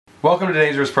Welcome to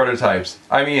Dangerous Prototypes.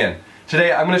 I'm Ian.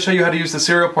 Today I'm going to show you how to use the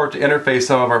serial port to interface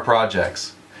some of our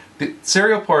projects. The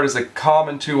serial port is a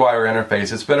common two-wire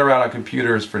interface. It's been around on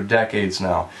computers for decades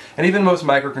now. And even most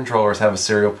microcontrollers have a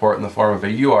serial port in the form of a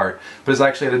UART, but it's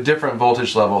actually at a different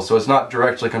voltage level, so it's not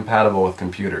directly compatible with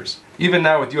computers. Even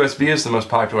now, with USB as the most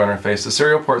popular interface, the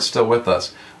serial port's still with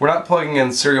us. We're not plugging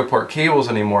in serial port cables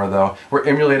anymore though, we're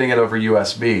emulating it over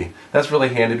USB. That's really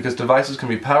handy because devices can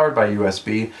be powered by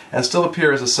USB and still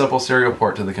appear as a simple serial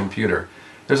port to the computer.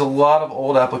 There's a lot of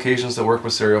old applications that work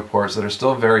with serial ports that are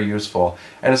still very useful,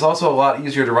 and it's also a lot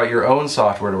easier to write your own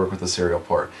software to work with a serial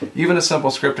port. Even a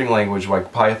simple scripting language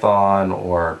like Python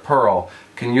or Perl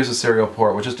can use a serial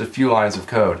port with just a few lines of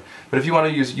code. But if you want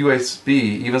to use USB,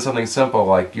 even something simple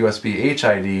like USB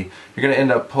HID, you're going to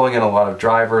end up pulling in a lot of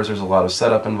drivers, there's a lot of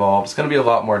setup involved, it's going to be a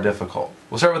lot more difficult.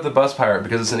 We'll start with the Bus Pirate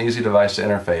because it's an easy device to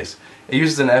interface. It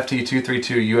uses an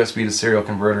FT232 USB to serial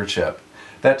converter chip.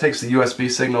 That takes the USB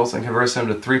signals and converts them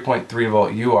to 3.3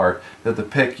 volt UART that the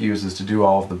PIC uses to do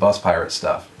all of the Bus Pirate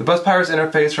stuff. The Bus Pirate's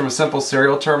interface from a simple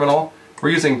serial terminal. We're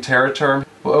using TeraTerm.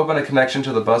 We'll open a connection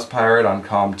to the Bus Pirate on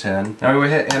COM10. Now we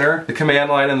hit enter. The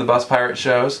command line in the Bus Pirate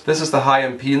shows. This is the high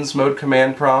impedance mode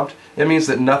command prompt. It means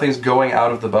that nothing's going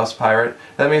out of the Bus Pirate.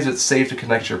 That means it's safe to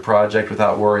connect your project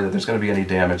without worry that there's going to be any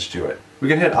damage to it. We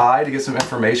can hit I to get some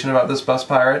information about this Bus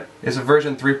Pirate. It's a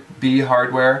version 3B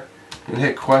hardware. You can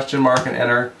hit question mark and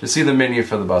enter to see the menu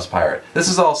for the Bus Pirate. This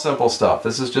is all simple stuff.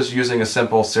 This is just using a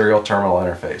simple serial terminal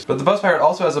interface. But the Bus Pirate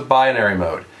also has a binary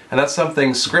mode, and that's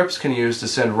something scripts can use to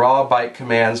send raw byte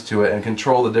commands to it and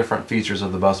control the different features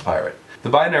of the Bus Pirate. The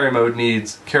binary mode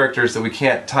needs characters that we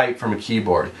can't type from a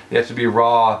keyboard. They have to be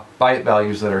raw byte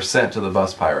values that are sent to the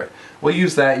Bus Pirate. We'll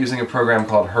use that using a program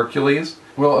called Hercules.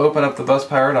 We'll open up the Bus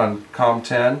Pirate on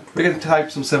COM10. We can type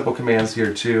some simple commands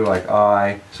here too, like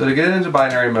I. So to get it into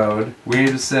binary mode, we need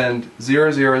to send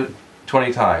 00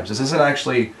 20 times. This isn't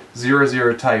actually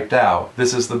 00 typed out.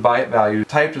 This is the byte value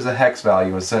typed as a hex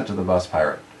value and sent to the Bus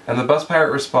Pirate. And the Bus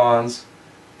Pirate responds,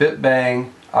 bit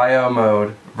bang, IO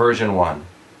mode, version 1.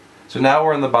 So now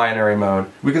we're in the binary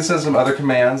mode. We can send some other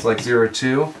commands like 02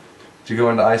 to go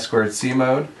into I2C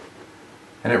mode,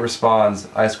 and it responds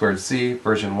I2C,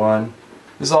 version 1.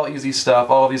 This is all easy stuff.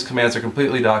 All of these commands are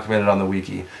completely documented on the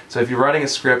wiki. So if you're writing a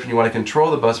script and you want to control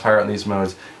the Bus Pirate in these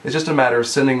modes, it's just a matter of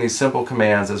sending these simple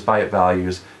commands as byte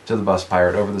values to the Bus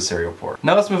Pirate over the serial port.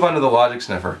 Now let's move on to the Logic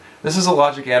Sniffer. This is a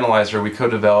logic analyzer we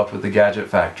co-developed with the Gadget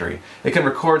Factory. It can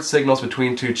record signals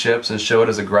between two chips and show it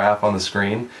as a graph on the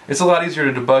screen. It's a lot easier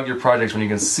to debug your projects when you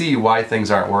can see why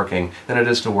things aren't working than it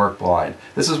is to work blind.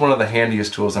 This is one of the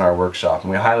handiest tools in our workshop,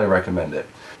 and we highly recommend it.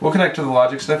 We'll connect to the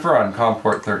Logic Sniffer on COM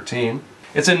port 13.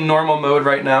 It's in normal mode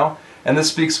right now, and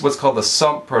this speaks what's called the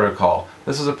SUMP protocol.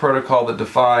 This is a protocol that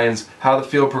defines how the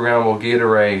field programmable gate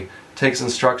array takes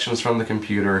instructions from the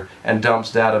computer and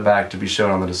dumps data back to be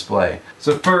shown on the display.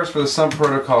 So first, for the SUMP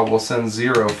protocol, we'll send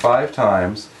 0 5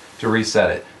 times to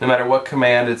reset it. No matter what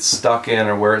command it's stuck in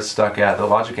or where it's stuck at, the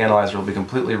logic analyzer will be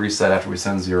completely reset after we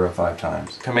send 0 5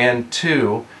 times. Command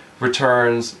 2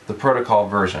 returns the protocol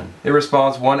version. It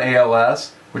responds 1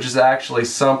 ALS, which is actually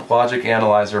SUMP Logic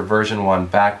Analyzer version 1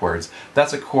 backwards.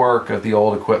 That's a quirk of the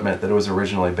old equipment that it was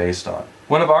originally based on.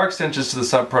 One of our extensions to the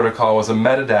SUMP protocol was a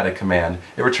metadata command.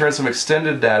 It returns some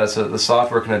extended data so that the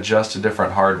software can adjust to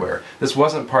different hardware. This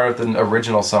wasn't part of the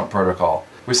original SUMP protocol.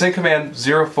 We send command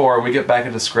 04 and we get back a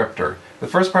descriptor. The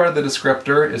first part of the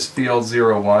descriptor is field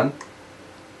 01.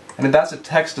 And that's a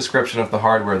text description of the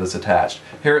hardware that's attached.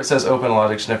 Here it says Open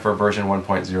Logic Sniffer version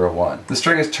 1.01. The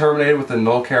string is terminated with the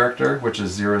null character, which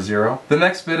is 00. The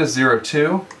next bit is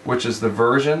 02, which is the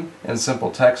version in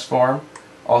simple text form,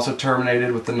 also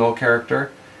terminated with the null character.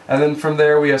 And then from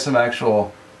there we have some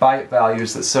actual byte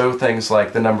values that show things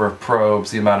like the number of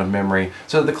probes, the amount of memory,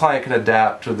 so that the client can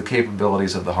adapt to the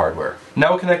capabilities of the hardware.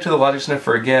 Now we'll connect to the Logic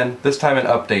Sniffer again, this time in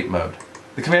update mode.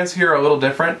 The commands here are a little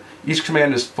different. Each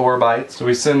command is 4 bytes, so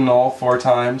we send null 4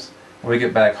 times, and we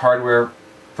get back hardware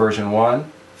version 1,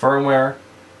 firmware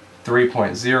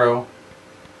 3.0,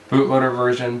 bootloader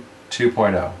version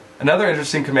 2.0. Another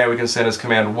interesting command we can send is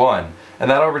command 1, and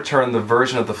that'll return the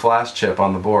version of the flash chip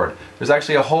on the board. There's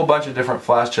actually a whole bunch of different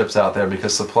flash chips out there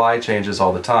because supply changes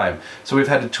all the time, so we've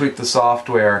had to tweak the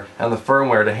software and the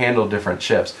firmware to handle different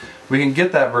chips. We can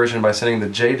get that version by sending the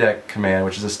JDEC command,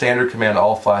 which is a standard command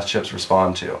all flash chips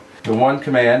respond to. The 1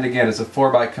 command, again, is a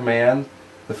 4-byte command.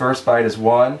 The first byte is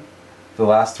 1, the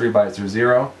last 3 bytes are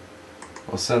 0.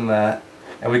 We'll send that,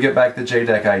 and we get back the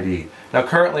JDEC ID. Now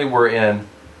currently we're in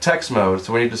text mode,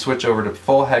 so we need to switch over to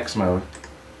full hex mode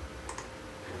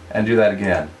and do that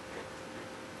again.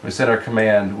 We set our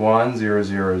command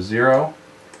 1000,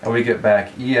 and we get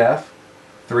back EF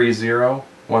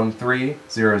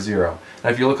 301300. Now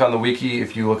if you look on the wiki,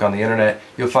 if you look on the internet,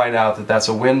 you'll find out that that's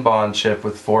a WinBond chip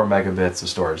with 4 megabits of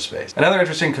storage space. Another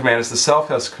interesting command is the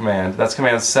self-test command. That's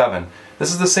command 7.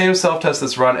 This is the same self-test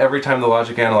that's run every time the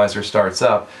Logic Analyzer starts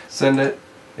up. Send it,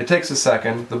 it takes a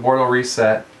second, the board will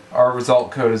reset, our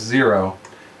result code is 0,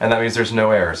 and that means there's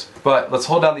no errors. But let's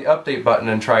hold down the update button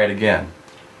and try it again.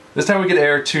 This time we get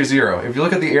error 20. If you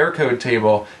look at the error code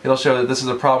table, it'll show that this is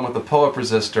a problem with the pull-up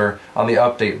resistor on the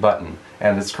update button,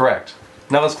 and it's correct.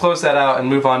 Now let's close that out and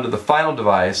move on to the final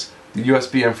device, the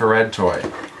USB infrared toy.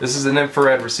 This is an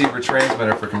infrared receiver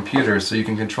transmitter for computers, so you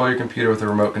can control your computer with a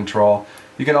remote control.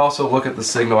 You can also look at the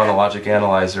signal on the Logic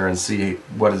Analyzer and see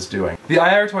what it's doing. The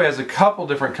IR toy has a couple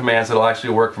different commands that will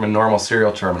actually work from a normal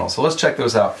serial terminal, so let's check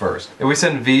those out first. If we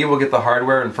send V, we'll get the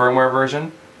hardware and firmware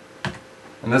version.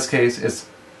 In this case, it's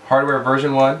hardware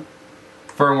version 1,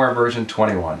 firmware version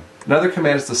 21. Another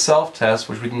command is the self-test,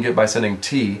 which we can get by sending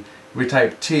T. If we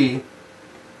type T,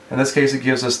 in this case it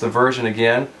gives us the version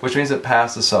again, which means it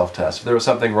passed the self-test. If there was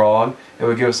something wrong, it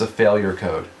would give us a failure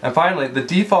code. And finally, the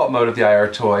default mode of the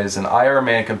IR toy is an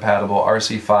IR-Man compatible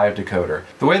RC5 decoder.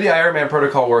 The way the IR-Man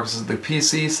protocol works is the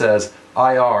PC says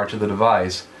IR to the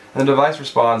device, and the device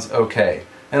responds OK.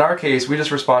 In our case, we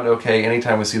just respond OK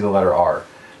anytime we see the letter R.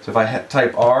 So if I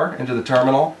type R into the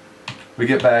terminal, we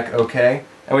get back OK,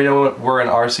 and we know we're in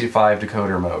RC5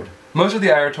 decoder mode. Most of the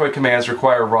IR toy commands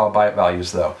require raw byte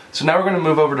values though, so now we're going to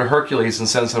move over to Hercules and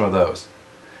send some of those.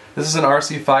 This is an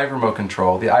RC5 remote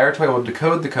control. The IR toy will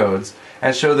decode the codes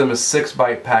and show them as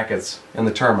 6-byte packets in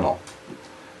the terminal.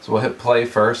 So we'll hit play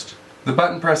first. The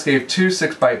button press gave 2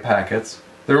 6-byte packets.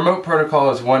 The remote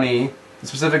protocol is 1E, the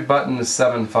specific button is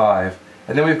 7.5,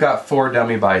 and then we've got 4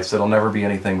 dummy bytes that'll never be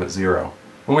anything but 0.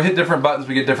 When we hit different buttons,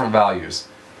 we get different values.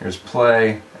 Here's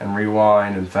play and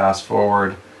rewind and fast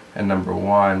forward and number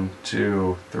 1,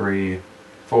 2, 3,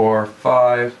 4,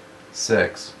 5,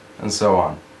 6, and so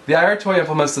on. The IR toy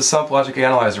implements the SUMP Logic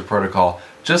Analyzer protocol,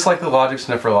 just like the Logic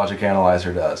Sniffer Logic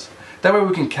Analyzer does. That way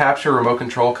we can capture remote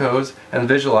control codes and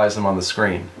visualize them on the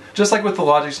screen. Just like with the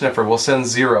Logic Sniffer, we'll send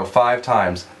 0 5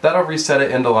 times. That'll reset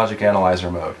it into Logic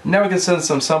Analyzer mode. Now we can send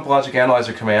some SUMP Logic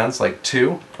Analyzer commands, like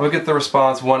 2, and we'll get the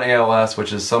response 1ALS,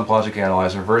 which is SUMP Logic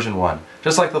Analyzer version 1,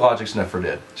 just like the Logic Sniffer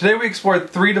did. Today we explored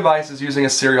 3 devices using a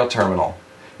serial terminal.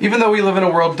 Even though we live in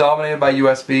a world dominated by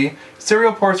USB,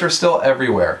 serial ports are still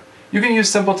everywhere. You can use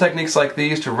simple techniques like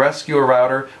these to rescue a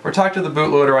router or talk to the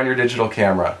bootloader on your digital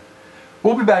camera.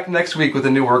 We'll be back next week with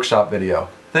a new workshop video.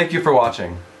 Thank you for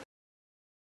watching.